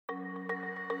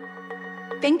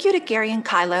Thank you to Gary and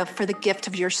Kyla for the gift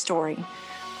of your story.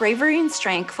 Bravery and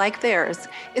strength like theirs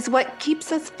is what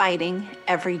keeps us fighting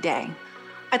every day.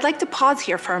 I'd like to pause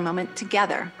here for a moment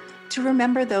together to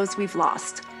remember those we've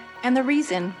lost and the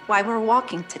reason why we're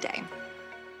walking today.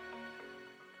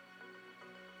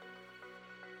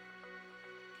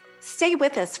 Stay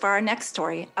with us for our next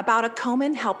story about a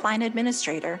Komen Helpline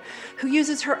administrator who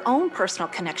uses her own personal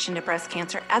connection to breast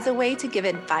cancer as a way to give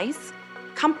advice,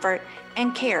 comfort,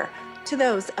 and care to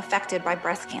those affected by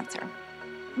breast cancer.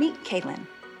 Meet Kaylin.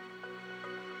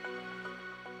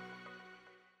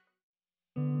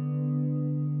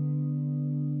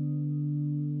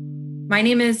 My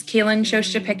name is Kaylin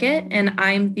Shosha Pickett, and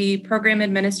I'm the program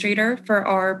administrator for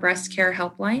our breast care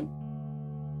helpline.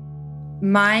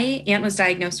 My aunt was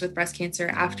diagnosed with breast cancer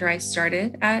after I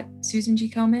started at Susan G.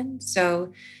 Komen.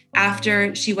 So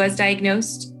after she was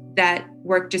diagnosed, that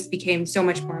work just became so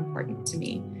much more important to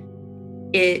me.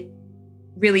 It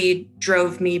really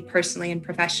drove me personally and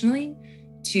professionally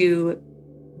to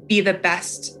be the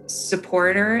best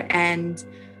supporter and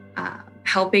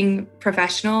helping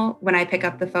professional when I pick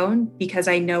up the phone, because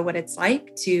I know what it's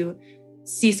like to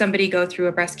see somebody go through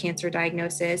a breast cancer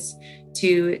diagnosis,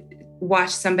 to watch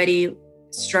somebody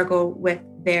struggle with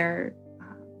their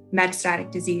metastatic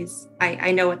disease.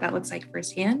 I know what that looks like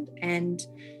firsthand. And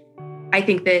I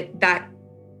think that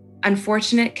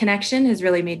unfortunate connection has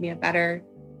really made me a better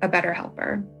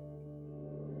helper.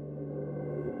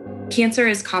 Cancer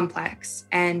is complex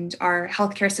and our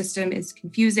healthcare system is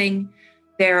confusing.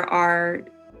 There are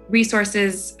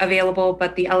resources available,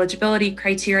 but the eligibility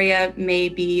criteria may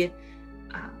be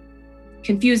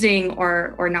confusing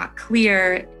or not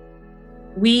clear.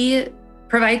 We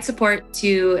provide support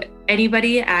to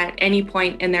anybody at any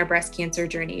point in their breast cancer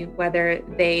journey, whether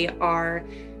they are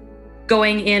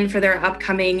going in for their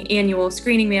upcoming annual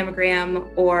screening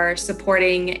mammogram or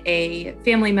supporting a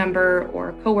family member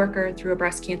or coworker through a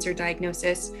breast cancer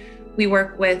diagnosis. We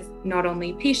work with not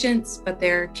only patients, but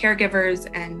their caregivers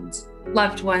and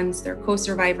loved ones, their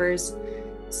co-survivors.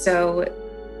 So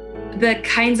the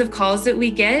kinds of calls that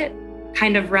we get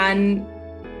kind of run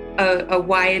a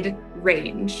wide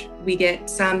range. We get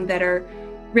some that are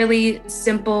really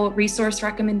simple resource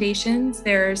recommendations.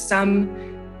 There are some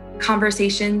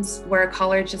conversations where a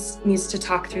caller just needs to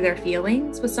talk through their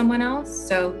feelings with someone else.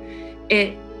 So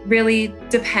it really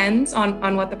depends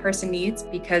on what the person needs,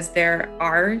 because there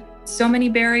are so many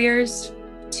barriers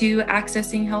to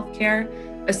accessing healthcare,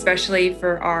 especially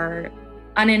for our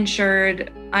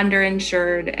uninsured,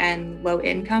 underinsured, and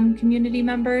low-income community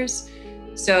members.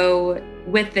 So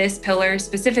with this pillar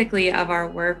specifically of our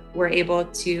work, we're able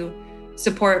to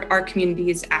support our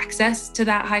community's access to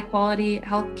that high-quality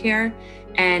healthcare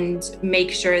and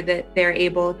make sure that they're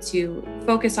able to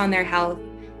focus on their health,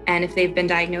 and if they've been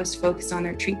diagnosed, focus on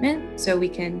their treatment, so we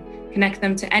can connect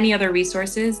them to any other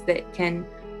resources that can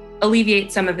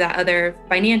alleviate some of that other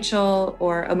financial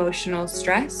or emotional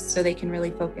stress, so they can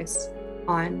really focus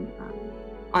on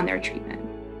their treatment.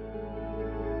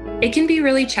 It can be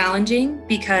really challenging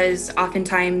because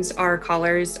oftentimes our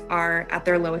callers are at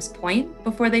their lowest point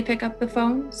before they pick up the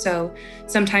phone. So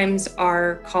sometimes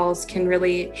our calls can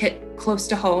really hit close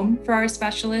to home for our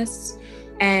specialists,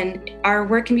 and our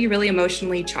work can be really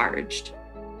emotionally charged.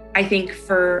 I think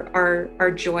for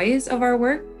our joys of our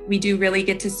work, we do really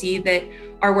get to see that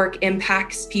our work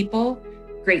impacts people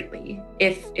greatly.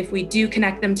 If we do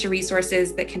connect them to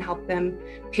resources that can help them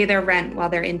pay their rent while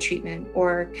they're in treatment,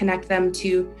 or connect them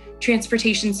to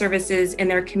transportation services in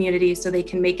their community so they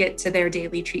can make it to their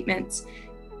daily treatments,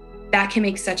 that can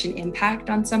make such an impact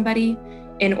on somebody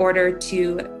in order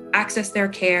to access their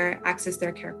care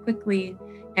quickly,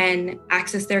 and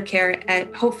access their care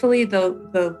at hopefully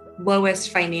the lowest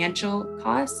financial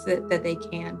costs that they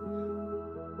can.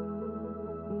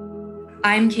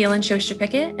 I'm Kaylin Shosha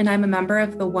Pickett, and I'm a member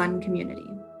of the One community.